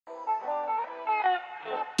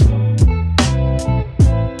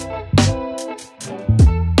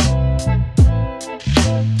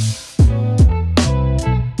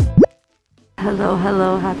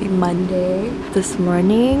Hello, happy Monday. This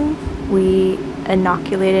morning we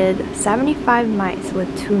inoculated 75 mice with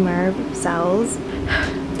tumor cells.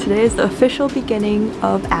 Today is the official beginning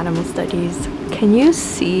of animal studies. Can you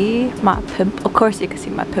see my pimple? Of course you can see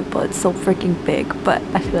my pimple, it's so freaking big, but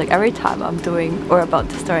I feel like every time I'm doing or about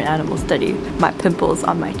to start an animal study, my pimples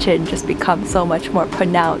on my chin just become so much more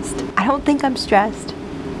pronounced. I don't think I'm stressed,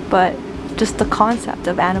 but just the concept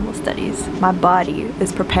of animal studies, my body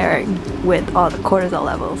is preparing with all the cortisol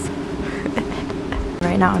levels.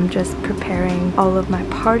 Right now I'm just preparing all of my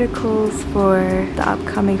particles for the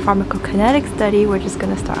upcoming pharmacokinetic study, which is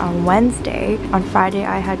going to start on Wednesday. On Friday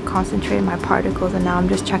I had concentrated my particles and now I'm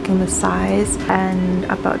just checking the size and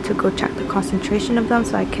about to go check the concentration of them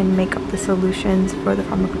so I can make up the solutions for the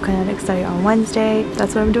pharmacokinetic study on Wednesday.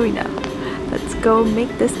 That's what I'm doing now. Let's go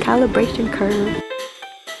make this calibration curve.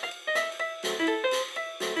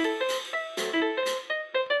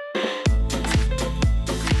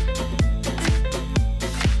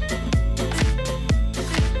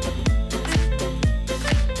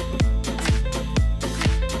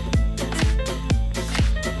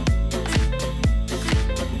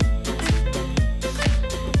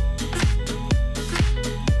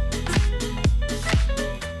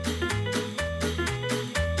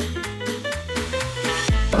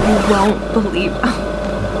 You won't believe.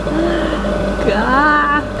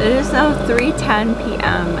 God. It is now 3:10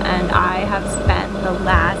 p.m. and I have spent the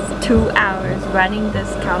last 2 hours running this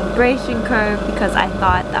calibration curve because I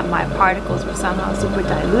thought that my particles were somehow super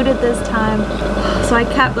diluted this time. So I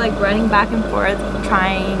kept like running back and forth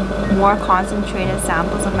trying more concentrated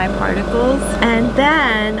samples of my particles, and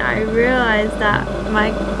then I realized that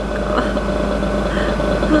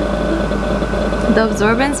the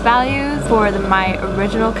absorbance values for my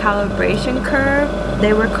original calibration curve,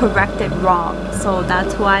 they were corrected wrong. So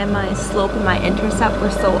that's why my slope and my intercept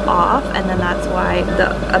were so off, and then that's why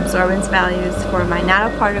the absorbance values for my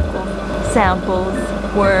nanoparticle samples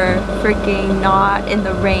were freaking not in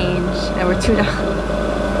the range. They were too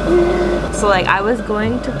down. So like I was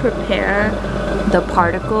going to prepare the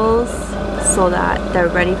particles so that they're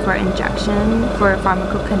ready for injection for a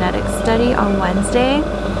pharmacokinetic study on Wednesday.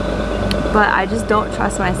 But I just don't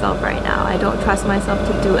trust myself right now. I don't trust myself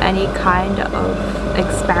to do any kind of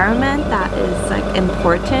experiment that is like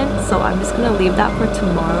important. So I'm just gonna leave that for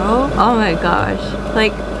tomorrow. Oh my gosh.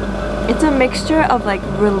 Like, it's a mixture of like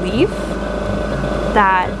relief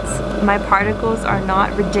that my particles are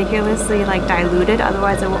not ridiculously like diluted,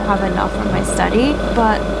 otherwise I won't have enough for my study.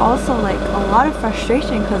 But also like a lot of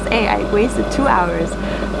frustration because A, I wasted 2 hours,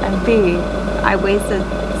 and B, I wasted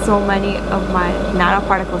so many of my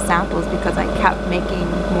nanoparticle samples because I kept making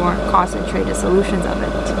more concentrated solutions of it.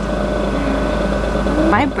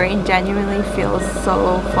 My brain genuinely feels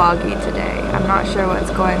so foggy today. I'm not sure what's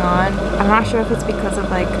going on. I'm not sure if it's because of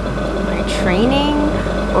like my training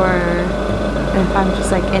or if I'm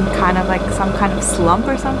just like in kind of like some kind of slump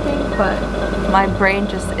or something, but my brain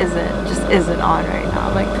just isn't on right now.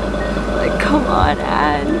 Like come on,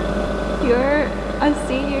 Anne, you're a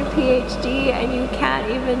senior PhD and you can't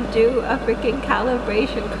even do a freaking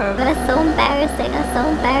calibration curve. That's so embarrassing. That's so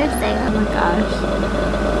embarrassing. Oh my gosh.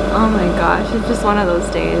 Oh my gosh. It's just one of those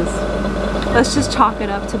days. Let's just chalk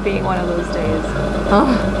it up to being one of those days.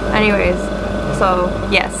 Oh. Anyways, so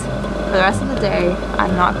yes, for the rest of the day,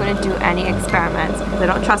 I'm not going to do any experiments because I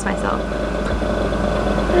don't trust myself.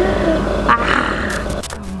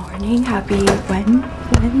 Good morning. Happy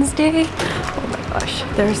Wednesday. Gosh,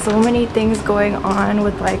 there's so many things going on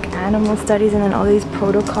with like animal studies and then all these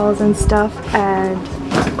protocols and stuff and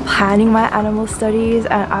planning my animal studies,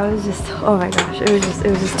 and I was just, oh my gosh, it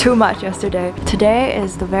was just too much yesterday. Today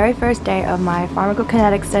is the very first day of my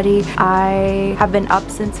pharmacokinetic study. I have been up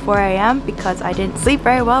since 4 a.m. because I didn't sleep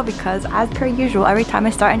very well because, as per usual, every time I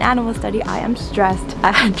start an animal study I am stressed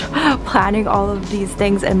and planning all of these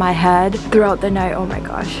things in my head throughout the night. Oh my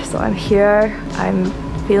gosh. So I'm here, I'm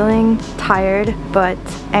feeling tired but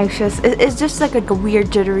anxious. It's just like a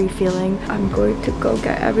weird jittery feeling. I'm going to go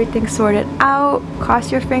get everything sorted out.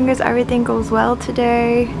 Cross your fingers everything goes well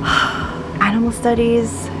today. Animal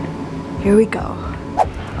studies, here we go.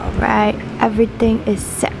 Alright, everything is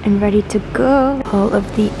set and ready to go. All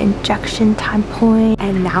of the injection time point,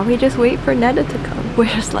 and now we just wait for Netta to come.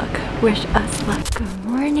 Wish us luck. Wish us luck. Good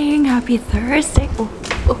morning, happy Thursday.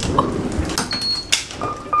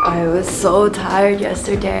 I was so tired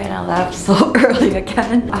yesterday and I left so early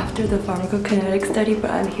again after the pharmacokinetic study, but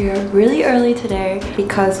I'm here really early today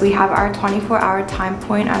because we have our 24-hour time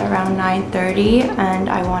point at around 9:30 and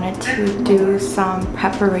I wanted to do some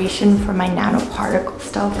preparation for my nanoparticle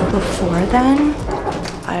stuff before then.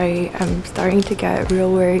 I am starting to get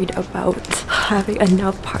real worried about having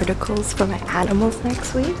enough particles for my animals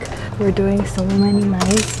next week. We're doing so many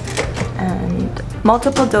mice and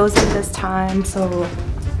multiple doses this time, so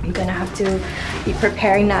I'm gonna have to be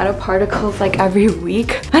preparing nanoparticles like every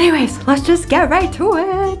week. Anyways, let's just get right to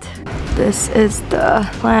it. This is the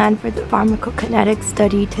plan for the pharmacokinetic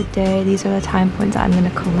study today. These are the time points I'm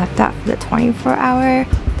gonna collect at for the 24-hour.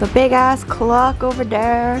 The big ass clock over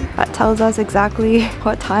there that tells us exactly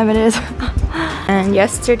what time it is. And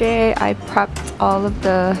yesterday I prepped all of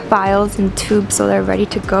the vials and tubes so they're ready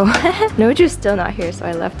to go. Noju's still not here, so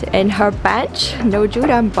I left it in her bench. Noju,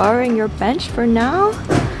 I'm borrowing your bench for now.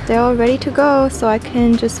 They're all ready to go, so I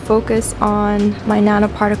can just focus on my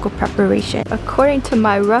nanoparticle preparation. According to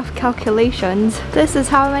my rough calculations, this is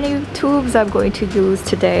how many tubes I'm going to use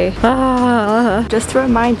today. Just to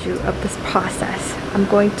remind you of this process, I'm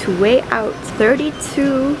going to weigh out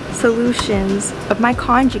 32 solutions of my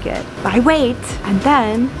conjugate by weight, and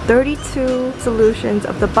then 32 solutions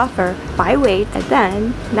of the buffer by weight, and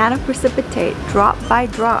then nanoprecipitate drop by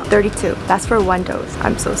drop. 32. That's for one dose.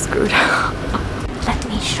 I'm so screwed. Let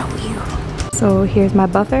me show you. So here's my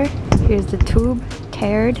buffer. Here's the tube,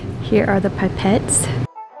 tiered. Here are the pipettes.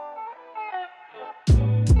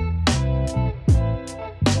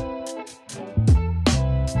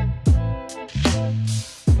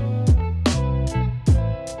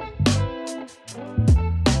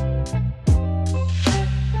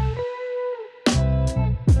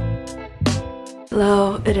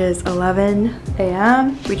 Hello, it is 11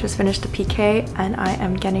 a.m. We just finished the PK and I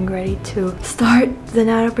am getting ready to start the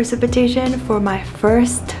nanoprecipitation for my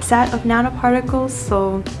first set of nanoparticles,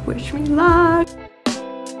 so wish me luck!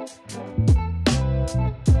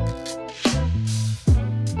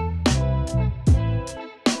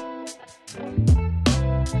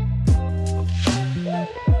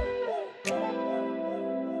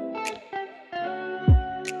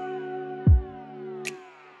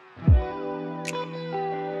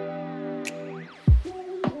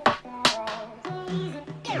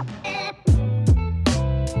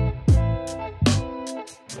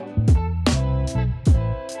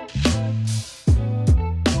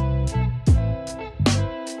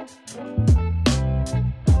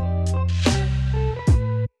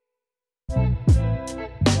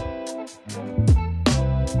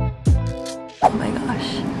 Oh my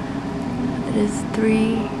gosh, it is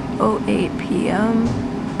 3:08 p.m.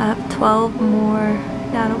 I have 12 more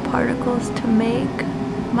nanoparticles to make.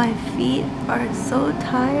 My feet are so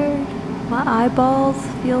tired. My eyeballs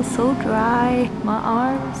feel so dry. My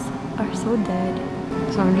arms are so dead.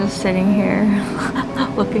 So I'm just sitting here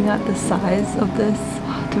looking at the size of this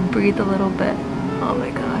to breathe a little bit. Oh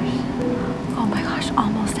my gosh. Oh my gosh,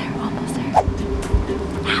 almost there, almost there.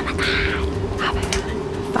 Oh my god. Oh my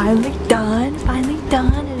god. Finally done, finally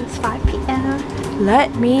done. It is 5 p.m.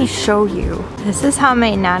 Let me show you. This is how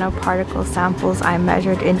many nanoparticle samples I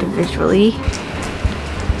measured individually.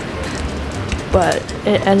 But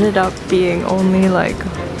it ended up being only like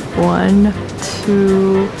 1,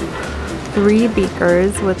 2, 3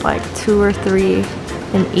 beakers with like 2 or 3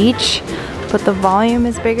 in each. But the volume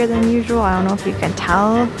is bigger than usual. I don't know if you can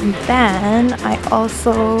tell. And then I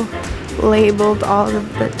also labeled all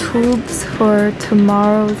of the tubes for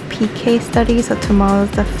tomorrow's PK study. So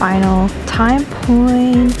tomorrow's the final time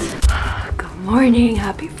point. Good morning,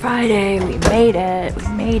 happy Friday. We made it, we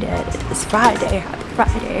made it. It's Friday, happy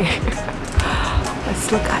Friday.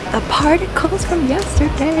 Let's look at the particles from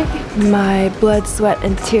yesterday. My blood, sweat,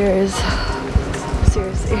 and tears.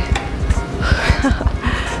 Seriously.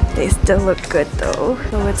 They still look good though.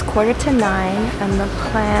 So it's 8:45 and the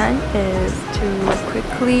plan is to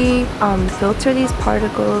quickly filter these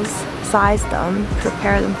particles, size them,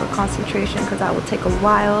 prepare them for concentration because that will take a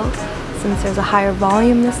while since there's a higher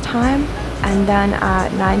volume this time. And then at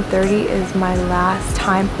 9:30 is my last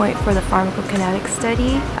time point for the pharmacokinetic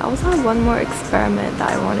study. I also have one more experiment that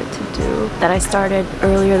I wanted to do that I started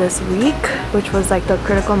earlier this week, which was like the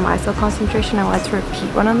critical micelle concentration. I wanted to repeat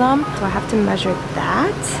one of them, so I have to measure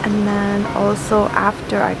that. And then also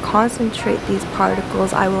after I concentrate these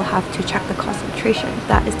particles, I will have to check the concentration.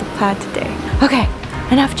 That is the plan today. Okay,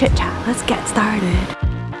 enough chit chat, let's get started.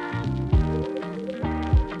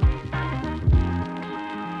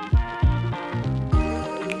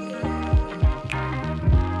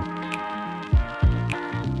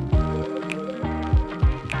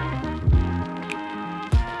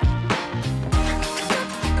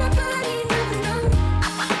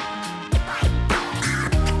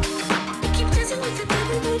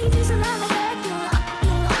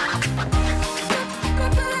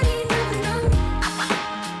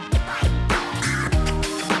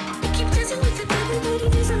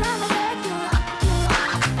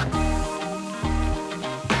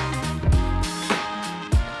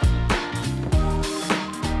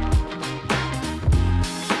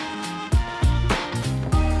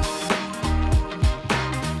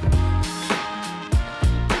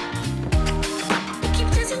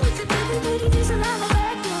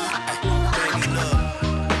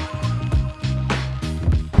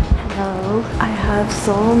 hello. I have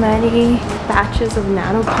so many batches of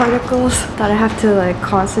nanoparticles that I have to like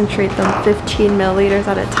concentrate them 15 milliliters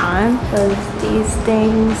at a time, because these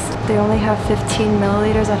things, they only have 15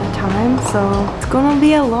 milliliters at a time, so it's gonna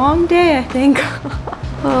be a long day, I think.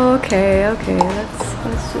 Okay,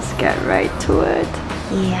 let's just get right to it.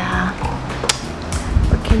 Yeah.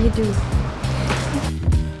 What can you do?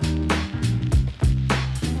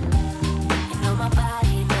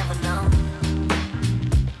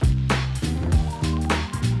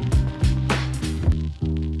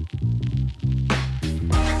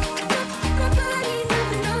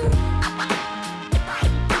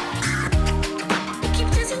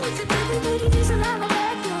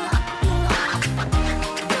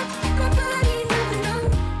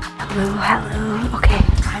 Hello. Okay,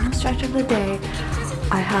 final stretch of the day.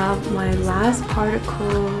 I have my last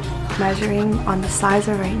particle measuring on the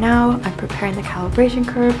sizer right now. I'm preparing the calibration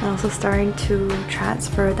curve and also starting to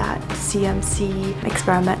transfer that CMC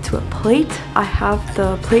experiment to a plate. I have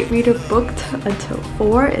the plate reader booked until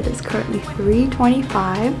 4. It is currently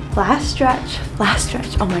 3:25. Last stretch.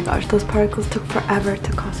 Oh my gosh, those particles took forever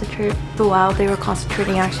to concentrate. So while they were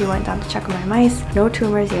concentrating, I actually went down to check on my mice. No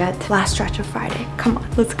tumors yet. Last stretch of Friday. Come on,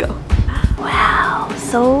 let's go. Wow,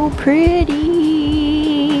 so pretty.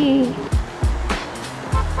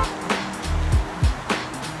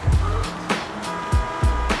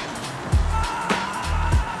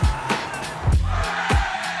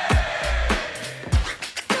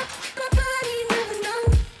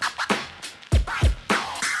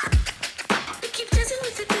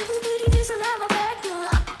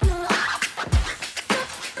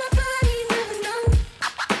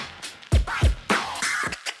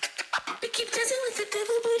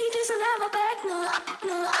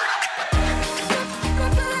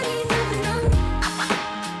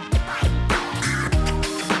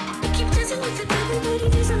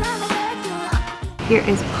 Here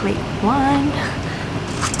is plate 1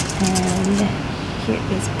 and here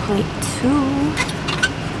is plate 2.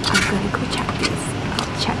 I'm gonna go check these.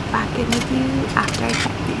 I'll check back in with you after I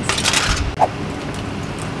check these.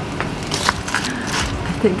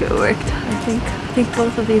 I think it worked. I think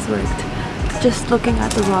both of these worked. Just looking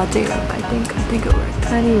at the raw data, I think it worked.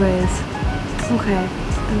 Anyways, okay,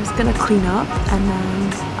 I'm just gonna clean up and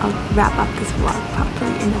then I'll wrap up this vlog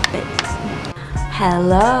properly in a bit.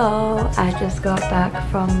 Hello, I just got back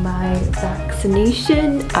from my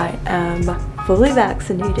vaccination. I am fully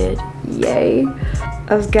vaccinated, yay.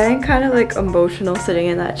 I was getting kind of like emotional sitting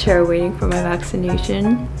in that chair waiting for my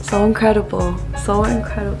vaccination. So incredible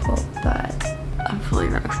that I'm fully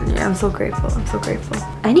vaccinated. I'm so grateful,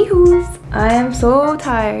 Anywho's, I am so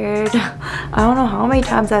tired. I don't know how many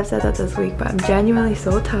times I've said that this week, but I'm genuinely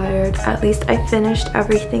so tired. At least I finished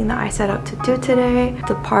everything that I set out to do today.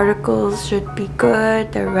 The particles should be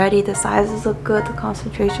good. They're ready. The sizes look good. The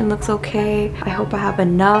concentration looks okay. I hope I have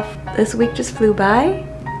enough. This week just flew by.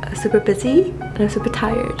 I'm super busy and I'm super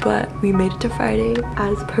tired, but we made it to Friday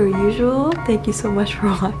as per usual. Thank you so much for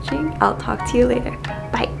watching. I'll talk to you later.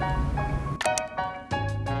 Bye.